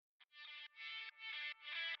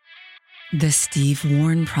The Steve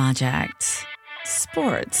Warren Project.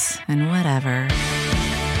 Sports and whatever.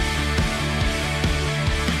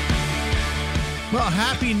 Well,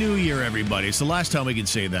 Happy New Year, everybody. It's the last time we can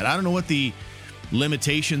say that. I don't know what the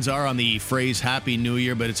limitations are on the phrase Happy New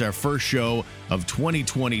Year, but it's our first show of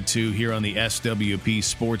 2022 here on the SWP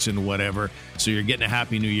Sports and Whatever. So you're getting a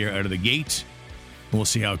Happy New Year out of the gate. We'll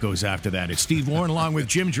see how it goes after that. It's Steve Warren along with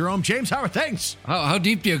Jim Jerome. James, how are things? How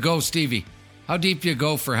deep do you go, Stevie? How deep do you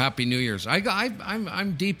go for Happy New Year's?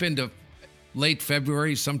 I'm deep into late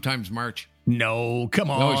February, sometimes March. No, come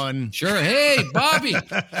on. No, sure. Hey, Bobby,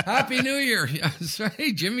 Happy New Year.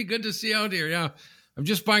 Hey, Jimmy, good to see you out here. Yeah, I'm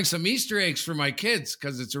just buying some Easter eggs for my kids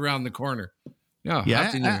because it's around the corner. Yeah,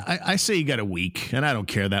 Happy New Year. I say you got a week, and I don't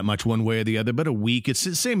care that much one way or the other, but a week. It's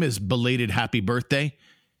the same as belated happy birthday.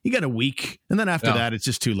 You got a week, and then after that, it's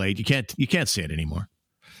just too late. You can't say it anymore.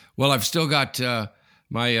 Well, I've still got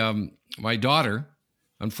my daughter.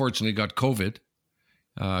 Unfortunately, got COVID.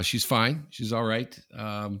 She's fine. She's all right.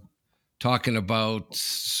 Talking about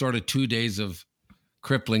sort of 2 days of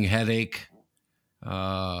crippling headache.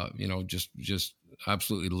 Just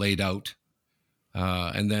absolutely laid out,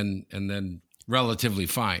 and then relatively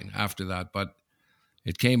fine after that. But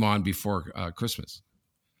it came on before Christmas,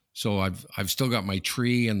 so I've still got my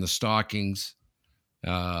tree and the stockings,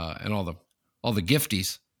 and all the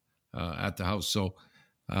gifties at the house. So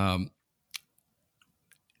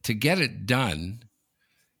to get it done,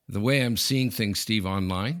 the way I'm seeing things, Steve,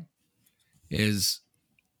 online is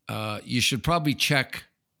you should probably check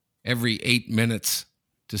every 8 minutes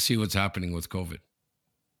to see what's happening with COVID.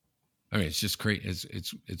 I mean, it's just crazy.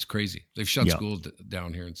 It's crazy. They've shut schools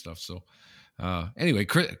down here and stuff. So anyway,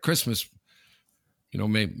 Christmas,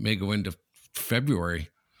 may go into February.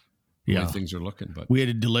 The way things are looking. But we had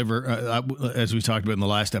to deliver, as we talked about in the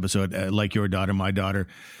last episode, like your daughter, my daughter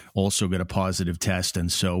also got a positive test.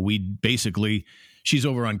 And so she's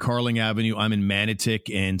over on Carling Avenue. I'm in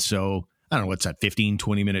Manotick. And so I don't know, what's that, 15,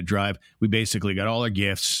 20-minute drive. We basically got all our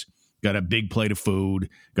gifts, got a big plate of food,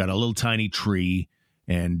 got a little tiny tree,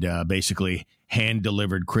 and basically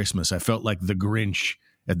hand-delivered Christmas. I felt like the Grinch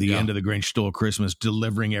at the end of The Grinch Stole Christmas,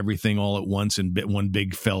 delivering everything all at once in one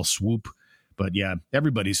big fell swoop. But yeah,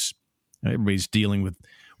 everybody's dealing with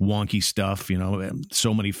wonky stuff.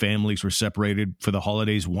 So many families were separated for the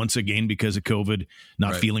holidays once again because of COVID,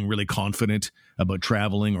 not feeling really confident about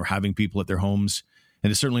traveling or having people at their homes.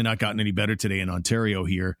 And it's certainly not gotten any better today in Ontario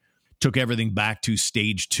here. Took everything back to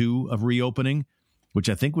stage 2 of reopening, which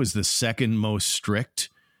I think was the second most strict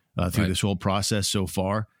through this whole process so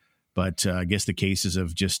far. But I guess the cases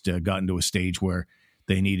have just gotten to a stage where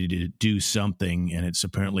they needed to do something, and it's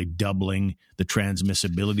apparently doubling the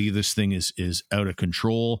transmissibility. This thing is out of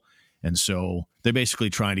control. And so they're basically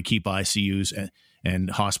trying to keep ICUs and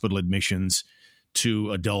hospital admissions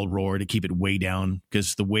to a dull roar to keep it way down,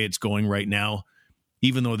 because the way it's going right now,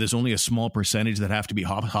 even though there's only a small percentage that have to be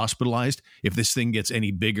hospitalized, if this thing gets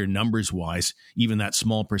any bigger numbers-wise, even that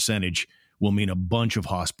small percentage will mean a bunch of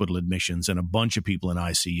hospital admissions and a bunch of people in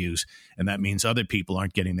ICUs, and that means other people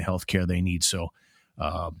aren't getting the health care they need. So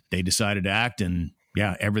they decided to act, and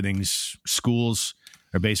schools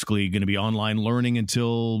are basically going to be online learning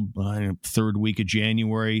until third week of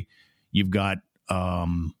January. You've got,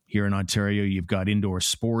 here in Ontario, you've got indoor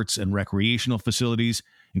sports and recreational facilities,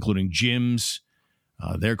 including gyms.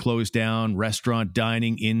 They're closed down. Restaurant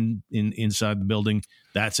dining inside the building,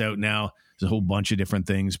 that's out now. There's a whole bunch of different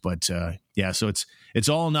things, but so it's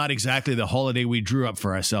all not exactly the holiday we drew up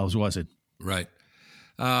for ourselves, was it? Right.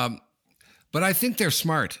 But I think they're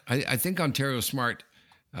smart. I think Ontario's smart.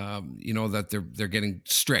 That they're getting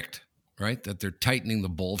strict, right? That they're tightening the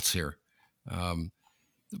bolts here.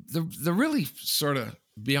 The really sort of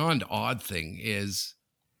beyond odd thing is,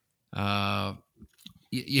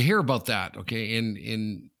 you hear about that, okay?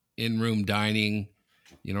 In room dining,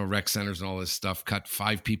 rec centers and all this stuff. Cut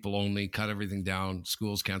 5 people only. Cut everything down.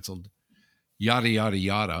 Schools canceled. Yada yada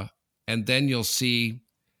yada. And then you'll see.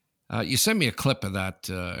 You sent me a clip of that,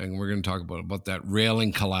 and we're going to talk about that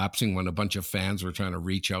railing collapsing when a bunch of fans were trying to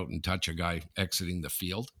reach out and touch a guy exiting the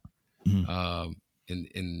field in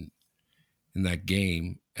that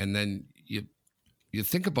game. And then you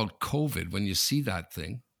think about COVID when you see that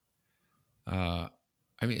thing.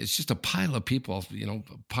 It's just a pile of people,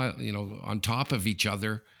 on top of each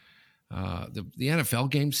other. The NFL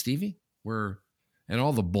games, Stevie, and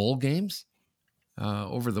all the bowl games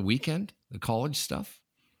over the weekend, the college stuff.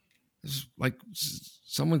 It's like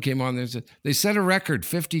someone came on there and said they set a record,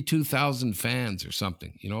 52,000 fans or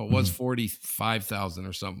something. It was 45,000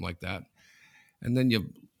 or something like that. And then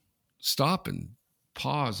you stop and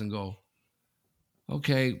pause and go,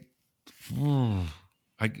 okay,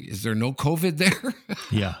 is there no COVID there?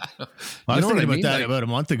 Yeah. I was thinking about that about a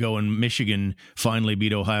month ago when Michigan finally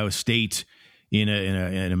beat Ohio State in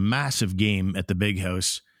a massive game at the Big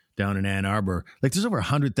House down in Ann Arbor. Like, there's over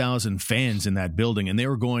 100,000 fans in that building, and they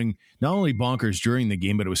were going not only bonkers during the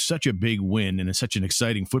game, but it was such a big win and it's such an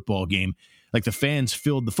exciting football game. Like, the fans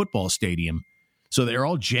filled the football stadium. So they're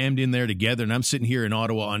all jammed in there together, and I'm sitting here in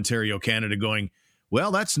Ottawa, Ontario, Canada going,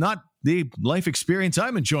 well, that's not the life experience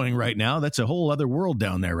I'm enjoying right now. That's a whole other world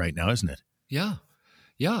down there right now, isn't it? Yeah.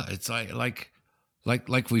 Yeah. It's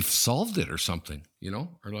like we've solved it or something,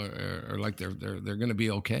 or like they're going to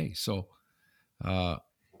be okay. So,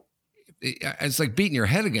 it's like beating your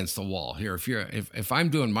head against the wall here. If I'm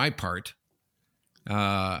doing my part,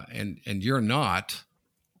 and you're not,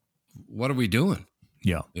 what are we doing?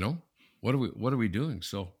 Yeah. What are we doing?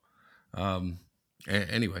 So,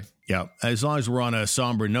 anyway. Yeah. As long as we're on a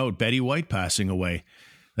somber note, Betty White passing away.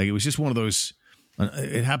 Like, it was just one of those,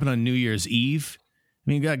 it happened on New Year's Eve.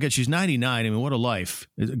 I mean, God, she's 99. I mean, what a life.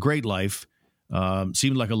 It's a great life.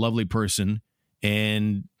 Seemed like a lovely person.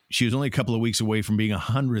 And she was only a couple of weeks away from being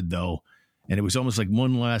 100, though. And it was almost like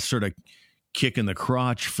one last sort of kick in the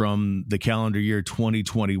crotch from the calendar year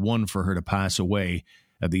 2021 for her to pass away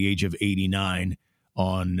at the age of 89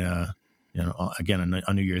 on, again,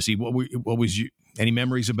 on New Year's Eve. What was any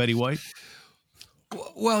memories of Betty White?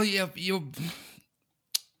 Well, yeah,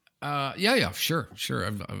 sure.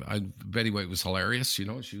 Betty White was hilarious. She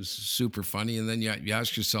was super funny. And then you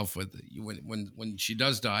ask yourself when she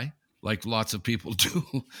does die, like lots of people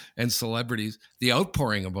do, and celebrities, the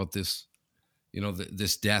outpouring about this,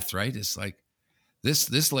 this death, right? It's like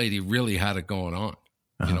this lady really had it going on.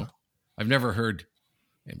 Uh-huh. I've never heard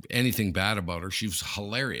anything bad about her. She was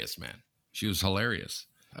hilarious, man. She was hilarious.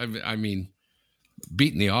 I mean,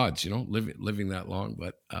 beating the odds, living that long,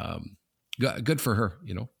 but good for her,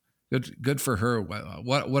 good for her.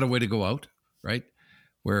 What a way to go out, right?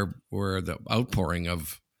 Where the outpouring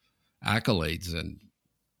of accolades, and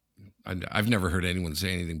I've never heard anyone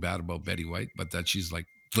say anything bad about Betty White, but that she's like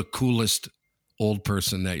the coolest old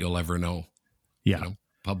person that you'll ever know. Yeah.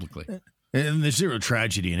 Publicly. And there's zero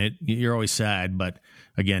tragedy in it. You're always sad, but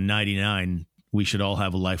again, 99, we should all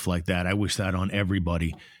have a life like that. I wish that on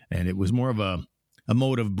everybody. And it was more of a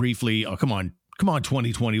motive briefly. Oh, come on,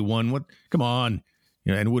 2021. Come on.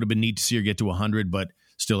 And it would have been neat to see her get to 100, but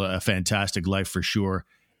still a fantastic life for sure.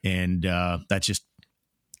 And that's just,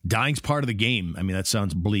 dying's part of the game. I mean, that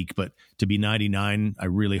sounds bleak, but to be 99, I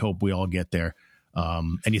really hope we all get there.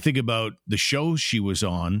 And you think about the shows she was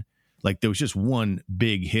on, like there was just one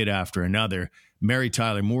big hit after another. Mary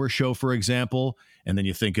Tyler Moore Show, for example. And then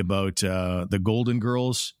you think about the Golden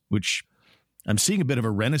Girls, which I'm seeing a bit of a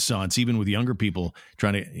renaissance, even with younger people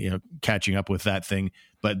trying to, catching up with that thing.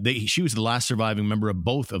 But she was the last surviving member of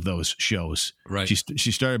both of those shows. Right.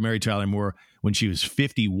 She started Mary Tyler Moore when she was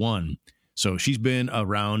 51. So she's been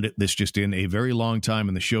around this just in a very long time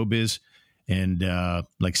in the showbiz, and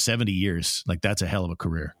like 70 years. Like, that's a hell of a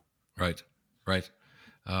career. Right.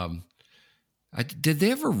 Did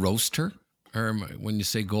they ever roast her? Or when you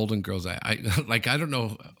say Golden Girls, I don't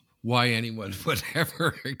know why anyone would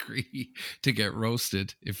ever agree to get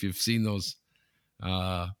roasted if you've seen those,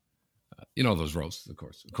 those roasts, of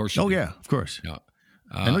course. Oh, yeah, of course. Yeah.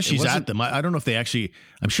 I know she's at them. I don't know if they actually,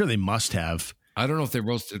 I'm sure they must have. I don't know if they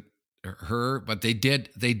roasted her, but they did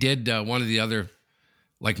one of the other,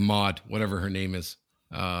 like Maude, whatever her name is.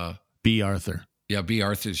 B. Arthur. Yeah, B.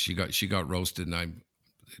 Arthur. She got roasted, and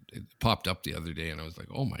it popped up the other day, and I was like,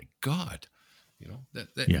 oh my God.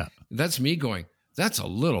 Yeah. That's me going, that's a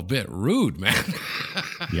little bit rude, man.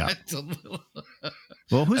 Yeah.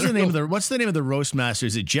 Well, what's the name of the roast master?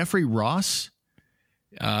 Is it Jeffrey Ross?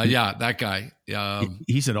 Yeah, that guy.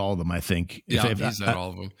 He's at all of them, I think. He's at all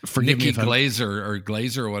of them. Forgive Nikki me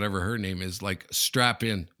Glazer or whatever her name is, like strap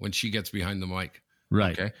in when she gets behind the mic.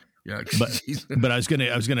 Right. Okay. Yeah. But I was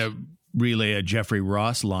gonna relay a Jeffrey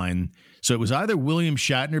Ross line. So it was either William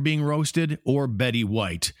Shatner being roasted or Betty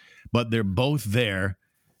White, but they're both there.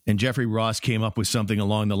 And Jeffrey Ross came up with something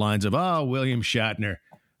along the lines of, William Shatner.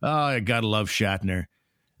 Oh, I gotta love Shatner.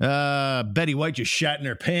 Betty White just shat in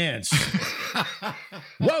her pants.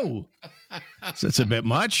 Whoa. So that's a bit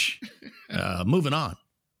much. Moving on.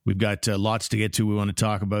 We've got lots to get to. We want to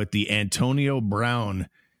talk about the Antonio Brown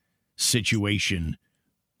situation.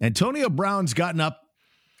 Antonio Brown's gotten up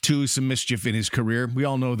to some mischief in his career. We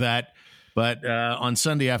all know that. But on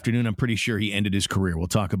Sunday afternoon, I'm pretty sure he ended his career. We'll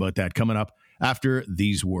talk about that coming up after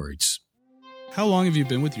these words. How long have you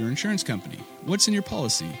been with your insurance company? What's in your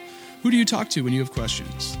policy? Who do you talk to when you have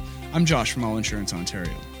questions? I'm Josh from All Insurance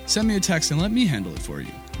Ontario. Send me a text and let me handle it for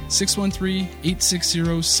you.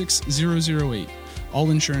 613-860-6008. All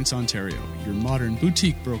Insurance Ontario, your modern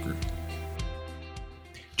boutique broker.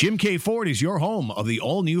 Jim K. Ford is your home of the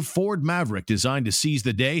all-new Ford Maverick, designed to seize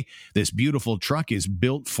the day. This beautiful truck is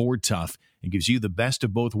built Ford tough and gives you the best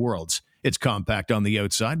of both worlds. It's compact on the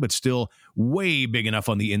outside, but still way big enough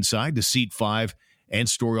on the inside to seat 5 and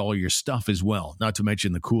store all your stuff as well. Not to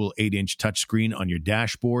mention the cool 8-inch touchscreen on your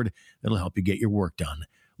dashboard that'll help you get your work done.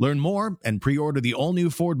 Learn more and pre-order the all-new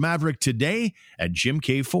Ford Maverick today at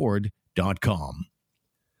jimkford.com.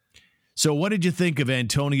 So what did you think of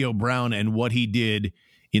Antonio Brown and what he did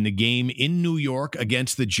in the game in New York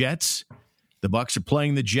against the Jets? The Bucs are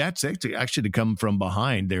playing the Jets. They actually to come from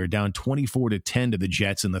behind. They're down 24-10 to the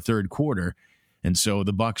Jets in the third quarter. And so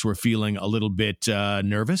the Bucs were feeling a little bit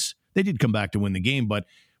nervous. They did come back to win the game, but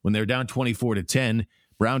when they're down 24-10,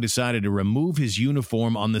 Brown decided to remove his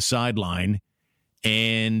uniform on the sideline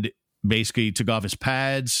and basically took off his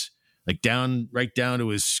pads, like right down to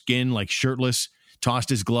his skin, like shirtless, tossed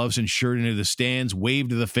his gloves and shirt into the stands,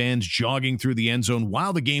 waved to the fans, jogging through the end zone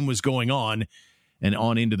while the game was going on, and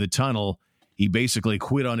on into the tunnel. He basically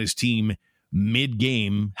quit on his team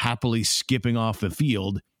mid-game, happily skipping off the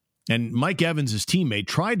field. And Mike Evans, his teammate,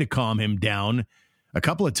 tried to calm him down a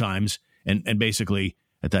couple of times, and basically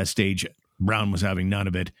at that stage, Brown was having none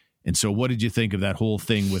of it. And so what did you think of that whole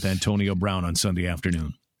thing with Antonio Brown on Sunday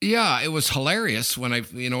afternoon? Yeah, it was hilarious when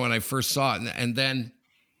I first saw it, and then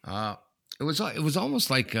it was almost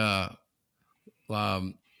like a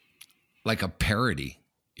parody,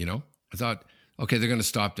 I thought, okay, they're going to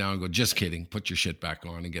stop down and go, just kidding, put your shit back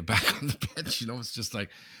on and get back on the bench. It's just like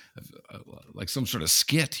some sort of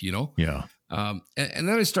skit, Yeah. And then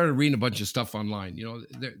I started reading a bunch of stuff online.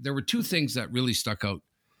 There were two things that really stuck out.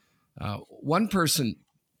 One person,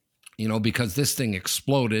 because this thing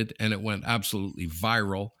exploded and it went absolutely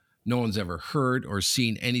viral. No one's ever heard or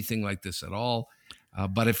seen anything like this at all.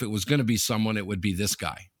 But if it was going to be someone, it would be this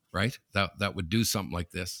guy, right? That would do something like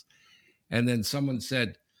this. And then someone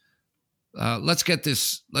said, let's get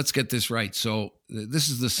this right. So this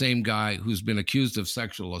is the same guy who's been accused of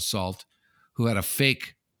sexual assault, who had a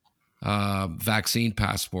fake vaccine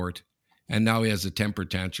passport, and now he has a temper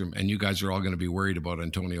tantrum, and you guys are all going to be worried about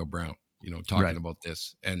Antonio Brown, talking Right. about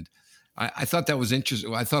this. And I thought that was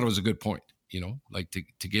interesting. I thought it was a good point, like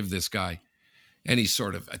to give this guy any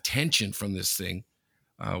sort of attention from this thing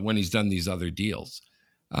when he's done these other deals.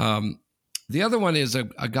 The other one is a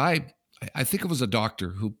guy, I think it was a doctor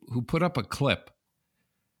who put up a clip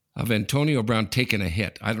of Antonio Brown taking a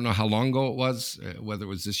hit. I don't know how long ago it was, whether it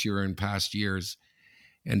was this year or in past years,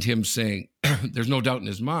 and him saying there's no doubt in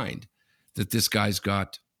his mind that this guy's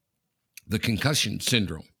got the concussion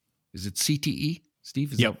syndrome. Is it CTE,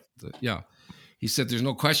 Steve? Yep. Yeah. He said there's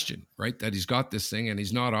no question, right, that he's got this thing and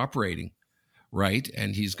he's not operating right,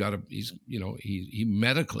 and he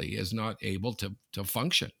medically is not able to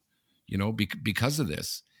function, because of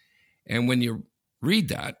this. And when you read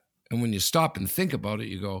that and when you stop and think about it,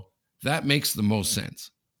 you go, that makes the most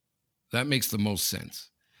sense. That makes the most sense.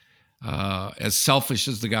 As selfish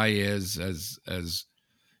as the guy is, as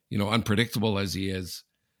unpredictable as he is,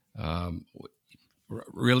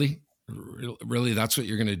 really, that's what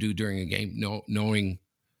you're going to do during a game, knowing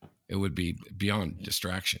it would be beyond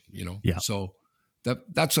distraction, Yeah. So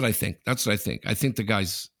that's what I think. I think the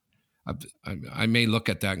guys, I may look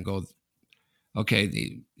at that and go, okay,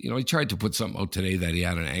 he tried to put something out today that he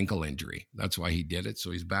had an ankle injury. That's why he did it.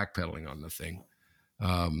 So he's backpedaling on the thing,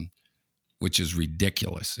 which is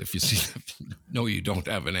ridiculous. If you see, no, you don't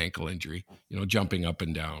have an ankle injury, jumping up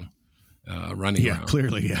and down, running around.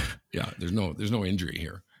 Clearly. Yeah. Yeah. There's no injury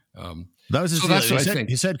here. That was his so that's what I think.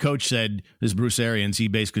 His head coach said, this Bruce Arians, he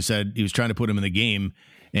basically said he was trying to put him in the game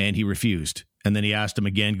and he refused. And then he asked him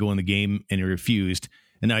again, go in the game, and he refused.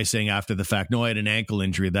 And now he's saying after the fact, no, I had an ankle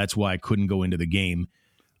injury. That's why I couldn't go into the game.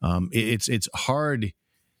 It's hard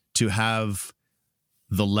to have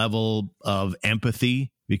the level of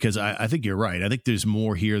empathy because I think you're right. I think there's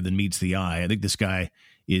more here than meets the eye. I think this guy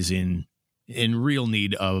is in real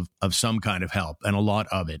need of some kind of help, and a lot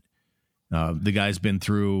of it. The guy's been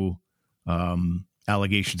through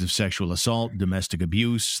allegations of sexual assault, domestic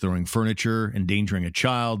abuse, throwing furniture, endangering a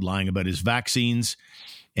child, lying about his vaccines.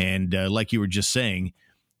 And like you were just saying,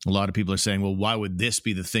 a lot of people are saying, well, why would this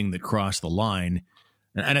be the thing that crossed the line?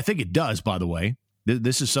 And I think it does, by the way.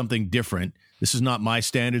 This is something different. This is not my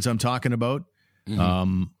standards I'm talking about.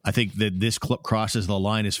 Mm-hmm. I think that this crosses the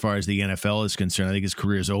line as far as the NFL is concerned. I think his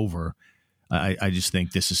career is over. I just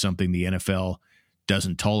think this is something the NFL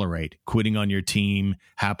doesn't tolerate. Quitting on your team,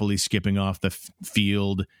 happily skipping off the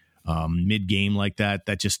field mid-game like that.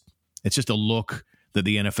 It's just a look that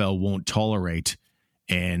the NFL won't tolerate.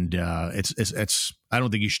 And it's I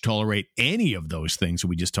don't think you should tolerate any of those things that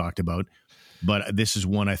we just talked about. But this is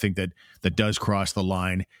one I think that does cross the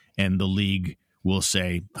line, and the league will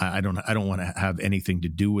say, I don't want to have anything to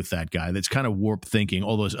do with that guy. That's kind of warped thinking.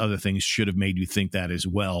 All those other things should have made you think that as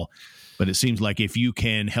well. But it seems like if you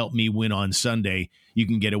can help me win on Sunday, you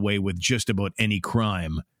can get away with just about any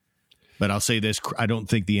crime. But I'll say this, I don't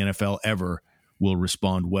think the NFL ever will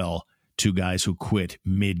respond well to guys who quit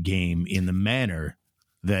mid-game in the manner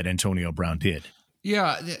that Antonio Brown did.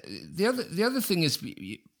 Yeah, the other thing is,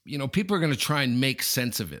 you know, people are going to try and make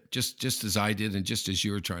sense of it, just as I did and just as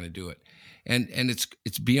you were trying to do it. And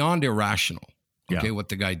it's beyond irrational, okay, what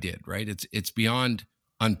the guy did, right? It's beyond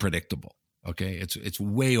unpredictable, okay? It's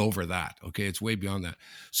way over that, okay? It's way beyond that.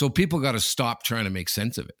 So people got to stop trying to make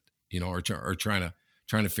sense of it, you know, or trying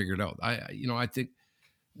to figure it out. I think,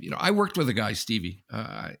 you know, I worked with a guy, Stevie,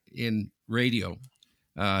 in radio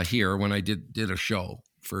here when I did a show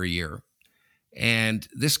for a year. And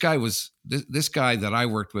this guy that I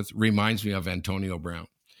worked with reminds me of Antonio Brown.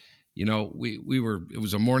 You know, it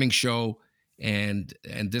was a morning show, and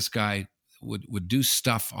this guy would do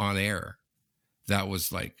stuff on air that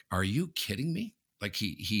was like, are you kidding me? Like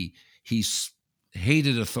he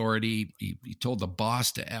hated authority. He told the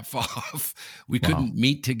boss to F off. We couldn't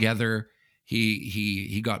meet together.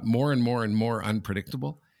 He got more and more and more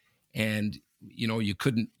unpredictable. And, you know, you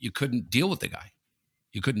couldn't deal with the guy.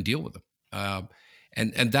 You couldn't deal with him.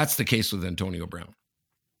 And that's the case with Antonio Brown.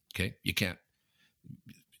 Okay. You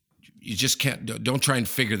just can't, don't try and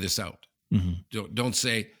figure this out. Mm-hmm. Don't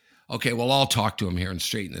say, okay, well, I'll talk to him here and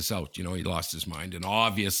straighten this out. You know, he lost his mind. And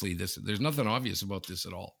obviously there's nothing obvious about this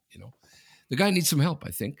at all. You know, the guy needs some help.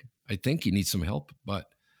 I think he needs some help, but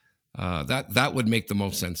that would make the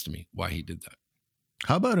most sense to me why he did that.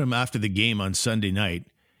 How about him after the game on Sunday night?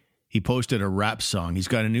 He posted a rap song. He's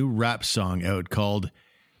got a new rap song out called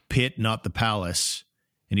Pit, Not the Palace.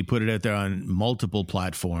 And he put it out there on multiple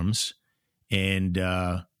platforms. And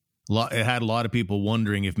it had a lot of people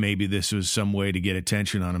wondering if maybe this was some way to get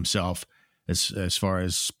attention on himself as far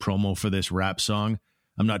as promo for this rap song.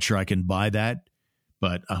 I'm not sure I can buy that,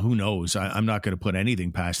 but who knows? I'm not going to put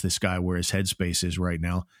anything past this guy where his headspace is right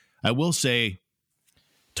now. I will say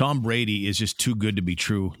Tom Brady is just too good to be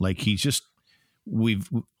true. Like we've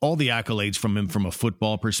all the accolades from him from a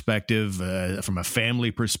football perspective, from a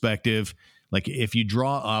family perspective. Like if you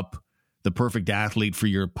draw up the perfect athlete for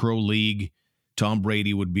your pro league, Tom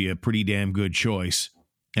Brady would be a pretty damn good choice.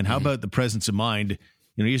 And how about the presence of mind?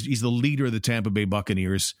 You know, he's the leader of the Tampa Bay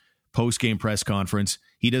Buccaneers. Post-game press conference,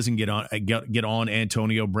 he doesn't get on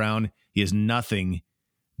Antonio Brown. He has nothing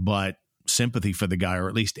but sympathy for the guy, or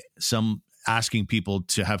at least some asking people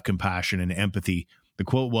to have compassion and empathy. The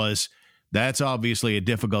quote was, "That's obviously a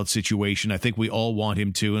difficult situation. I think we all want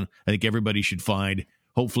him to, and I think everybody should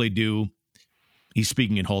hopefully do." He's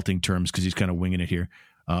speaking in halting terms because he's kind of winging it here.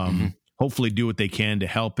 Hopefully do what they can to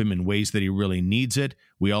help him in ways that he really needs it.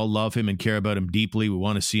 We all love him and care about him deeply. We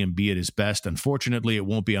want to see him be at his best. Unfortunately, it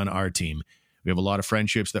won't be on our team. We have a lot of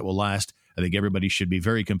friendships that will last. I think everybody should be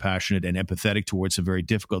very compassionate and empathetic towards some very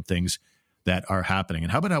difficult things that are happening.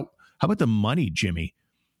 And how about the money, Jimmy?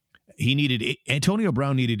 Antonio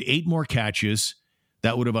Brown needed 8 more catches.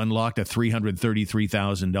 That would have unlocked a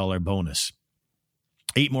 $333,000 bonus.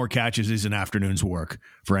 8 more catches is an afternoon's work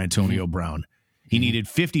for Antonio Brown. He needed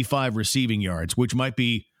 55 receiving yards, which might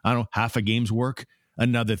be, half a game's work,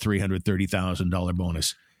 another $330,000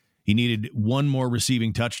 bonus. He needed 1 more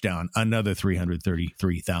receiving touchdown, another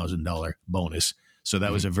 $333,000 bonus. So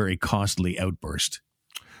that was a very costly outburst.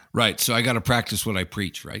 Right. So I got to practice what I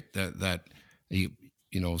preach, right? That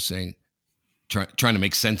saying, trying to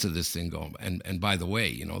make sense of this thing going. And by the way,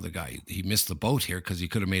 you know, the guy, he missed the boat here because he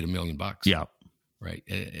could have made $1 million. Yeah. Right.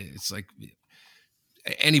 It's like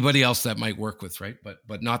anybody else that might work with, right?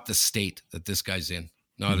 But not the state that this guy's in,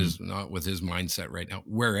 not with his mindset right now,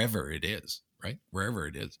 wherever it is, right? Wherever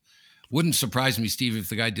it is. Wouldn't surprise me, Steve, if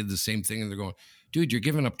the guy did the same thing and they're going, dude, you're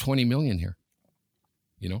giving up 20 million here.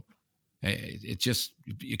 You know, it just,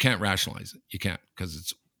 you can't rationalize it. You can't, because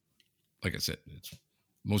it's, like I said, it's the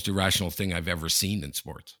most irrational thing I've ever seen in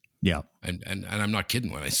sports. Yeah. And I'm not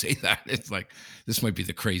kidding when I say that. It's like, this might be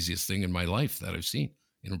the craziest thing in my life that I've seen.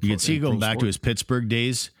 You can see going back to his Pittsburgh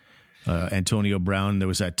days, Antonio Brown, there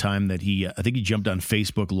was that time that I think he jumped on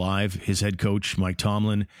Facebook Live. His head coach, Mike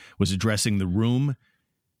Tomlin, was addressing the room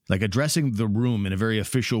in a very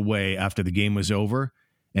official way after the game was over.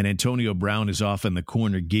 And Antonio Brown is off in the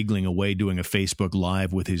corner giggling away, doing a Facebook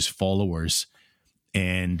Live with his followers.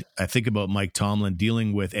 And I think about Mike Tomlin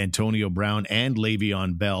dealing with Antonio Brown and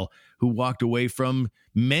Le'Veon Bell, who walked away from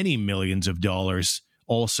many millions of dollars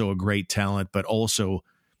also a great talent, but also,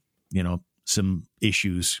 some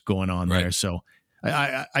issues going on there. So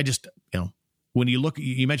I just, when you look,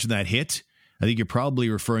 you mentioned that hit, I think you're probably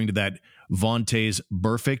referring to that Vontaze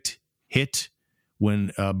Burfict hit when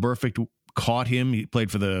Burfict caught him. He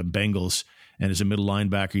played for the Bengals, and as a middle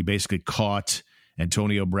linebacker, he basically caught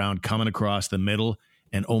Antonio Brown coming across the middle.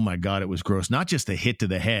 And oh my God, it was gross. Not just the hit to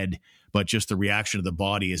the head, but just the reaction of the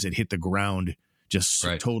body as it hit the ground, just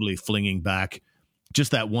totally flinging back.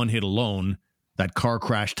 Just that one hit alone, that car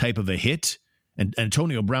crash type of a hit. And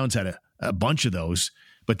Antonio Brown's had a bunch of those,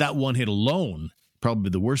 but that one hit alone, probably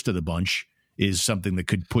the worst of the bunch, is something that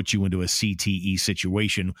could put you into a CTE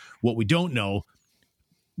situation. What we don't know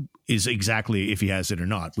is exactly if he has it or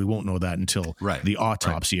not. We won't know that until the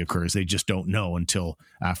autopsy occurs. They just don't know until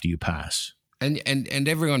after you pass. And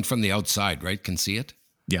everyone from the outside, right, can see it.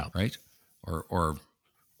 Yeah. Right. Or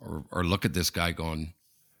look at this guy going,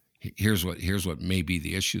 here's what may be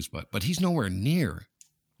the issues, but he's nowhere near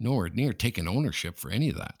taking ownership for any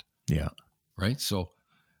of that. Yeah. Right. So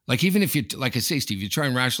like, even if you, like I say, Steve, you try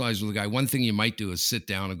and rationalize with the guy, one thing you might do is sit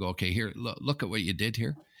down and go, okay, here, look at what you did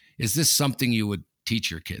here. Is this something you would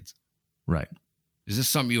teach your kids? Right. Is this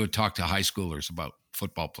something you would talk to high schoolers about,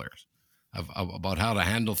 football players, about how to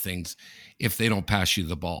handle things if they don't pass you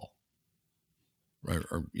the ball? Right.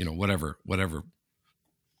 Or whatever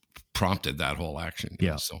prompted that whole action.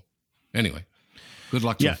 Yeah. So anyway, good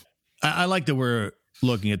luck to him. I like that we're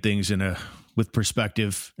looking at things with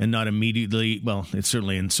perspective and not immediately. Well, it's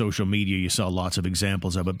certainly in social media, you saw lots of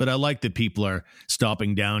examples of it, but I like that people are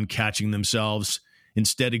stopping down, catching themselves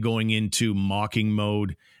instead of going into mocking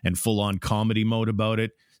mode and full on comedy mode about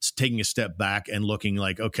it. It's taking a step back and looking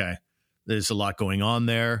like, okay, there's a lot going on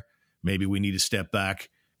there. Maybe we need to step back.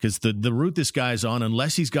 Because the route this guy's on,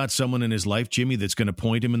 unless he's got someone in his life, Jimmy, that's going to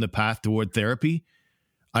point him in the path toward therapy,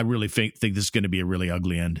 I really think this is going to be a really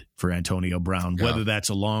ugly end for Antonio Brown. Yeah. Whether that's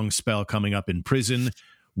a long spell coming up in prison,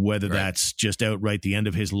 whether that's just outright the end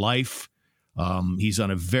of his life, he's on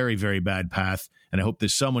a very, very bad path. And I hope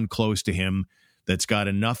there's someone close to him that's got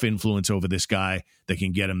enough influence over this guy that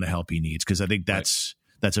can get him the help he needs. Because I think that's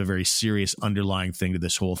a very serious underlying thing to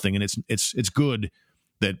this whole thing. And it's good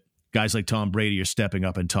that guys like Tom Brady are stepping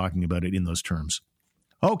up and talking about it in those terms.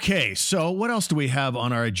 Okay, so what else do we have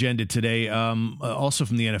on our agenda today? Also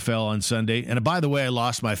from the NFL on Sunday. And by the way, I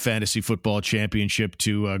lost my fantasy football championship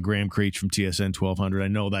to Graham Creech from TSN 1200. I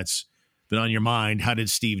know that's been on your mind. How did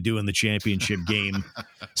Steve do in the championship game?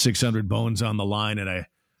 600 bones on the line. And I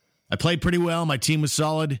played pretty well. My team was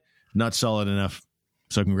solid. Not solid enough.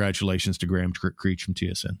 So congratulations to Graham Creech from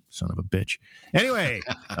TSN, son of a bitch. Anyway,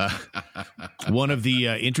 one of the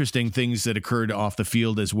interesting things that occurred off the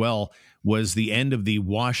field as well was the end of the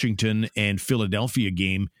Washington and Philadelphia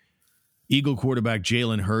game. Eagle quarterback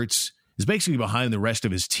Jalen Hurts is basically behind the rest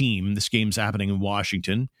of his team. This game's happening in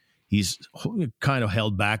Washington. He's kind of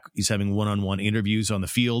held back. He's having one-on-one interviews on the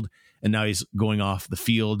field, and now he's going off the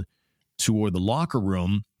field toward the locker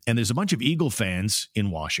room. And there's a bunch of Eagle fans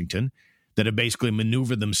in Washington that have basically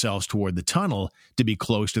maneuvered themselves toward the tunnel to be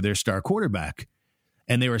close to their star quarterback.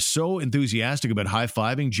 And they were so enthusiastic about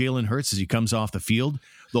high-fiving Jalen Hurts as he comes off the field.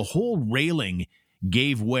 The whole railing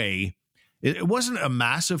gave way. It wasn't a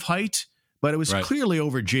massive height, but it was clearly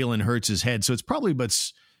over Jalen Hurts' head. So it's probably about,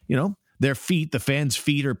 their feet, the fans'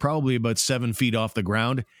 feet are probably about 7 feet off the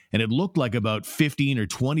ground. And it looked like about 15 or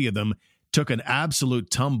 20 of them took an absolute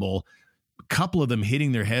tumble, couple of them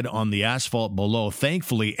hitting their head on the asphalt below.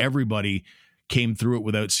 Thankfully, everybody came through it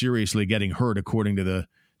without seriously getting hurt, according to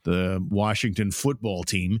the Washington football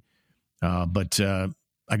team. But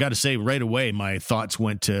I got to say, right away, my thoughts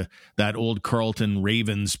went to that old Carlton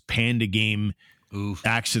Ravens Panda game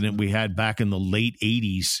accident we had back in the late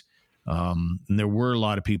 80s. And there were a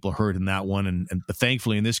lot of people hurt in that one. And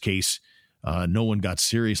thankfully, in this case, no one got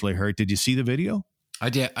seriously hurt. Did you see the video? I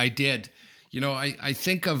did. I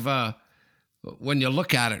think of when you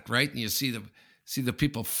look at it, right, and you see the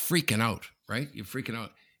people freaking out, right? You're freaking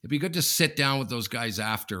out. It'd be good to sit down with those guys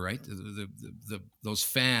after, right? Those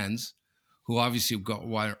fans who obviously got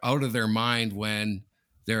out of their mind when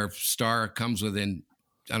their star comes within,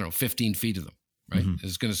 15 feet of them, right? Mm-hmm.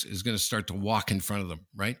 Is going to start to walk in front of them,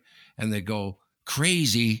 right? And they go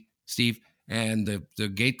crazy, Steve, and the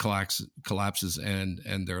gate collapses,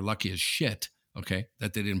 and they're lucky as shit, okay,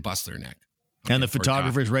 that they didn't bust their neck. Okay, and the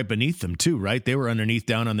photographer's right beneath them too, right? They were underneath,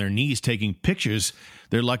 down on their knees, taking pictures.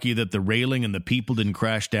 They're lucky that the railing and the people didn't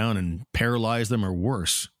crash down and paralyze them or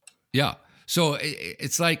worse. Yeah. So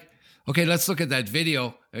it's like, okay, let's look at that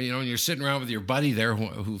video. And you're sitting around with your buddy there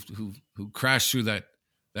who crashed through that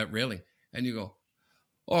railing, and you go,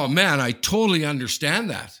 "Oh man, I totally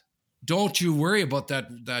understand that." don't you worry about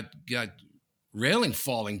that railing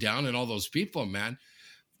falling down and all those people, man.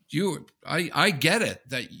 I get it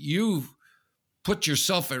that you put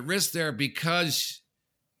yourself at risk there because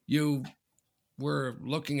you were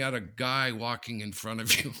looking at a guy walking in front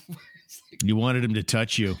of you. You wanted him to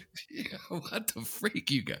touch you. Yeah, what the freak,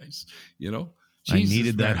 you guys? Jesus, I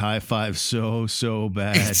needed that high five so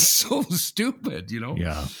bad. It's so stupid,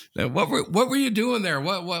 Yeah. What were you doing there?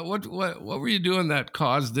 What were you doing that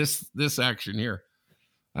caused this action here?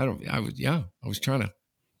 I was trying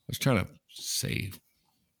to say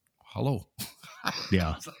hello.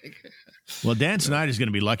 Yeah. Well, Dan Snyder's going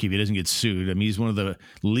to be lucky if he doesn't get sued. I mean, he's one of the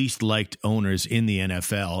least liked owners in the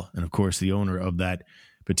NFL, and of course, the owner of that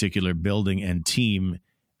particular building and team.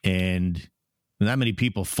 And that many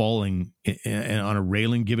people falling on a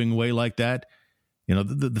railing giving way like that,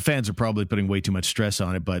 the fans are probably putting way too much stress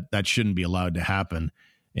on it, but that shouldn't be allowed to happen.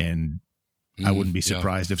 And I wouldn't be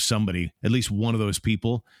surprised if somebody, at least one of those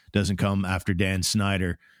people, doesn't come after Dan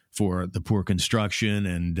Snyder for the poor construction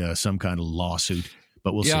and some kind of lawsuit.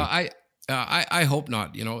 But we'll see. I hope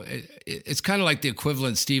not. It's kind of like the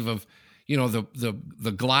equivalent, Steve, of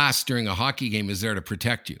the glass during a hockey game is there to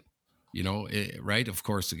protect you. Right? Of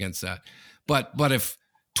course, against that. But if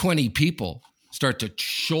 20 people start to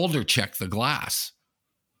shoulder check the glass,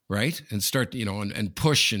 right, and start and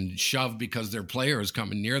push and shove because their player is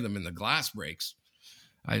coming near them and the glass breaks,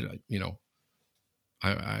 I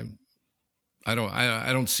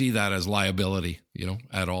don't see that as liability,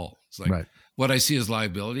 at all. It's like right. What I see as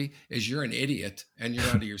liability is you're an idiot and you're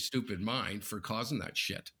out of your stupid mind for causing that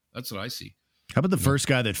shit. That's what I see. How about the first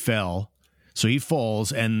guy that fell? So he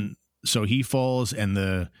falls and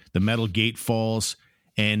the metal gate falls,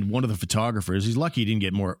 and one of the photographers, he's lucky he didn't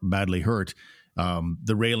get more badly hurt.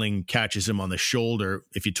 The railing catches him on the shoulder.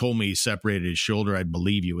 If you told me he separated his shoulder, I'd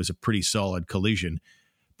believe you. It was a pretty solid collision.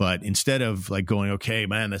 But instead of like going, okay,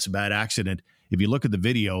 man, that's a bad accident, if you look at the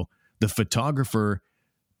video, the photographer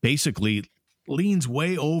basically leans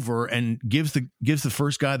way over and gives the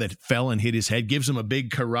first guy that fell and hit his head, gives him a big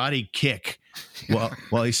karate kick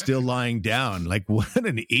while he's still lying down. Like, what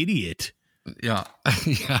an idiot. Yeah.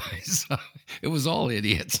 It was all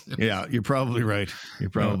idiots. Yeah, you're probably right.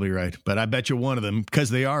 Right. But I bet you one of them, because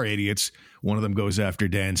they are idiots, one of them goes after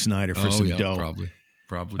Dan Snyder for some dough.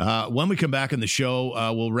 Probably. When we come back on the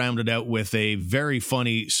show, we'll round it out with a very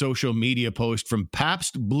funny social media post from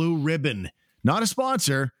Pabst Blue Ribbon. Not a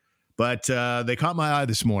sponsor, but they caught my eye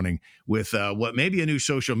this morning with what may be a new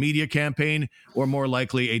social media campaign, or more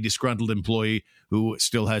likely a disgruntled employee who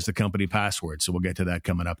still has the company password. So we'll get to that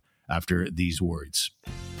coming up after these words.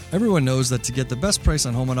 Everyone knows that to get the best price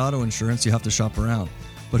on home and auto insurance, you have to shop around.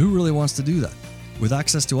 But who really wants to do that? With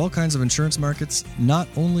access to all kinds of insurance markets, not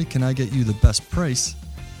only can I get you the best price,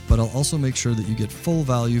 but I'll also make sure that you get full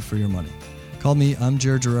value for your money. Call me, I'm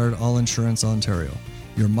Jared Gerard, All Insurance Ontario,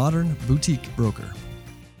 your modern boutique broker.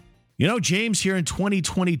 James, here in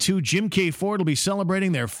 2022, Jim K. Ford will be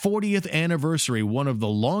celebrating their 40th anniversary, one of the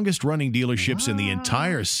longest running dealerships in the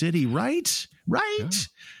entire city, right? Yeah,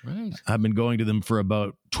 right. I've been going to them for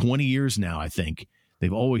about 20 years now, I think.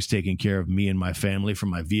 They've always taken care of me and my family for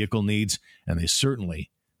my vehicle needs, and they certainly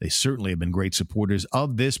have been great supporters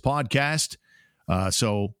of this podcast.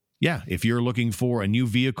 So, if you're looking for a new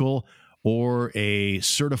vehicle or a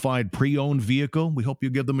certified pre-owned vehicle, we hope you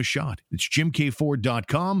give them a shot. It's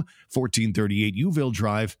jimkford.com, 1438 Uville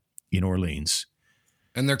Drive in Orleans.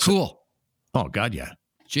 And they're cool. Oh, God, yeah.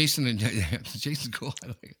 Jason's cool.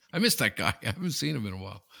 I miss that guy. I haven't seen him in a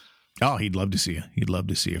while. Oh, he'd love to see you. He'd love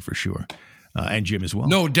to see you for sure. And Jim as well.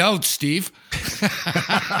 No doubt, Steve.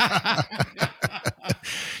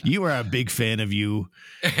 You are a big fan of you.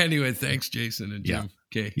 Anyway, thanks, Jason and Jim.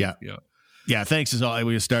 Yeah. Okay. Yeah, thanks as always.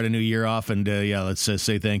 We start a new year off, and let's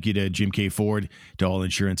say thank you to Jim K. Ford, to All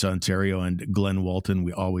Insurance Ontario, and Glenn Walton.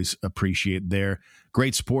 We always appreciate their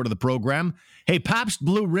great support of the program. Hey, Pabst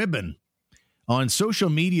Blue Ribbon on social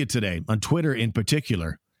media today, on Twitter in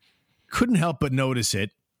particular, couldn't help but notice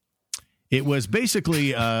it. It was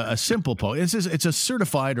basically a simple post. It's a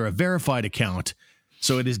certified or a verified account,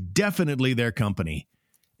 so it is definitely their company.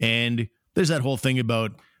 And there's that whole thing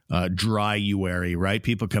about dry-uary, right?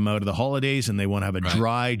 People come out of the holidays and they want to have a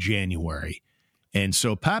dry January. And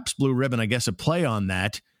so Pabst Blue Ribbon, I guess, a play on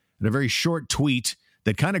that, and a very short tweet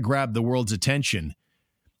that kind of grabbed the world's attention.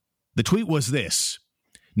 The tweet was this: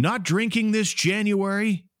 not drinking this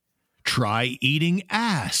January? Try eating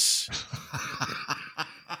ass.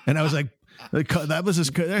 And I was like,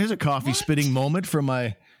 there's a coffee spitting moment from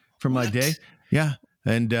my day. Yeah.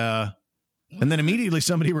 And then immediately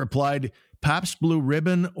somebody replied, Pabst Blue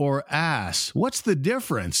Ribbon or ass? What's the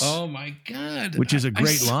difference? Oh my God. Which is a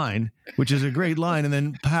great line. And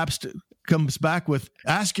then Pabst comes back with,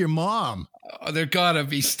 ask your mom. Oh, there gotta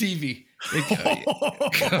be Stevie. Jeez.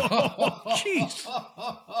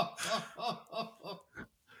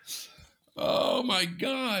 Oh my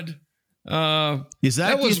God. Is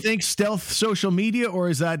that do you think, stealth social media, or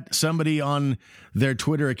is that somebody on their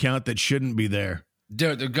Twitter account that shouldn't be there?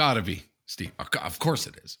 There gotta be, Steve. Of course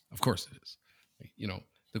it is. Of course it is. You know,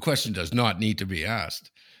 the question does not need to be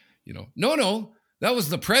asked. You know, no, that was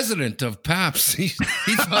the president of Pabst. He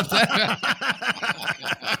thought that.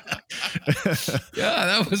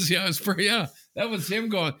 That was him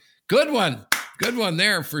going, good one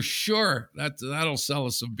there for sure. That'll sell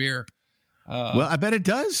us some beer. Well, I bet it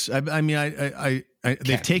does. I mean,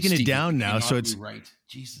 they've taken it down now, so it's right.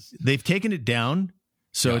 Jesus. They've taken it down,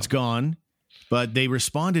 so it's gone. But they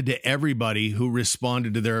responded to everybody who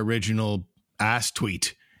responded to their original ass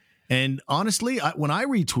tweet. And honestly, when I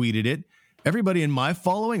retweeted it, everybody in my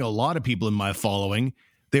following, a lot of people in my following,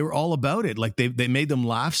 they were all about it. Like they made them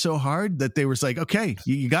laugh so hard that they were like, okay,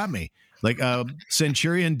 you got me. Like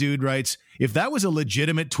Centurion dude writes, if that was a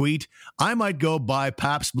legitimate tweet, I might go buy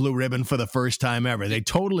Pabst Blue Ribbon for the first time ever. They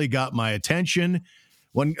totally got my attention.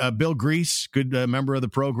 One Bill Grease, good member of the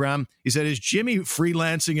program, he said, is Jimmy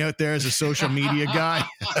freelancing out there as a social media guy?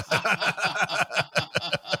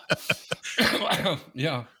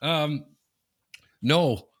 Yeah.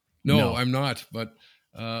 No, I'm not. But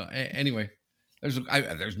anyway,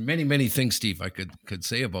 there's many things, Steve, I could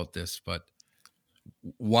say about this, but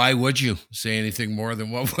why would you say anything more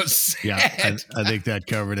than what was said? Yeah, I think that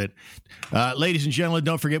covered it. Ladies and gentlemen,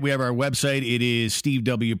 don't forget we have our website. It is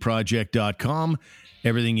stevewproject.com.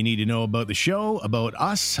 Everything you need to know about the show, about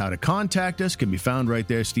us, how to contact us can be found right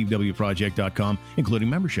there, stevewproject.com, including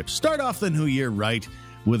membership. Start off the new year right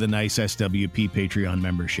with a nice SWP Patreon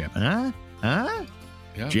membership. Huh? Yeah,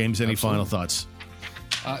 James, any final thoughts?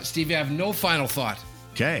 Steve, I have no final thought.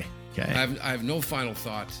 Okay. I have no final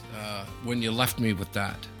thought when you left me with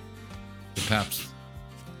that, the Pabst.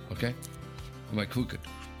 Okay, I'm like, who could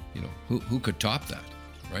top that,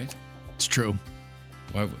 right? It's true.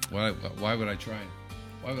 Why would I try?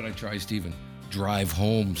 Why would I try, Stephen? Drive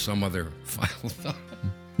home some other final thought.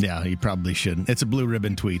 Yeah, you probably shouldn't. It's a blue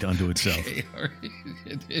ribbon tweet unto itself. Okay, all right.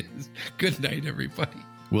 It is. Good night, everybody.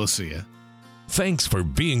 We'll see you. Thanks for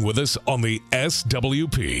being with us on the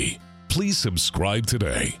SWP. Please subscribe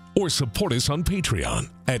today or support us on Patreon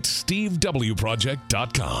at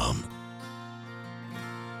stevewproject.com.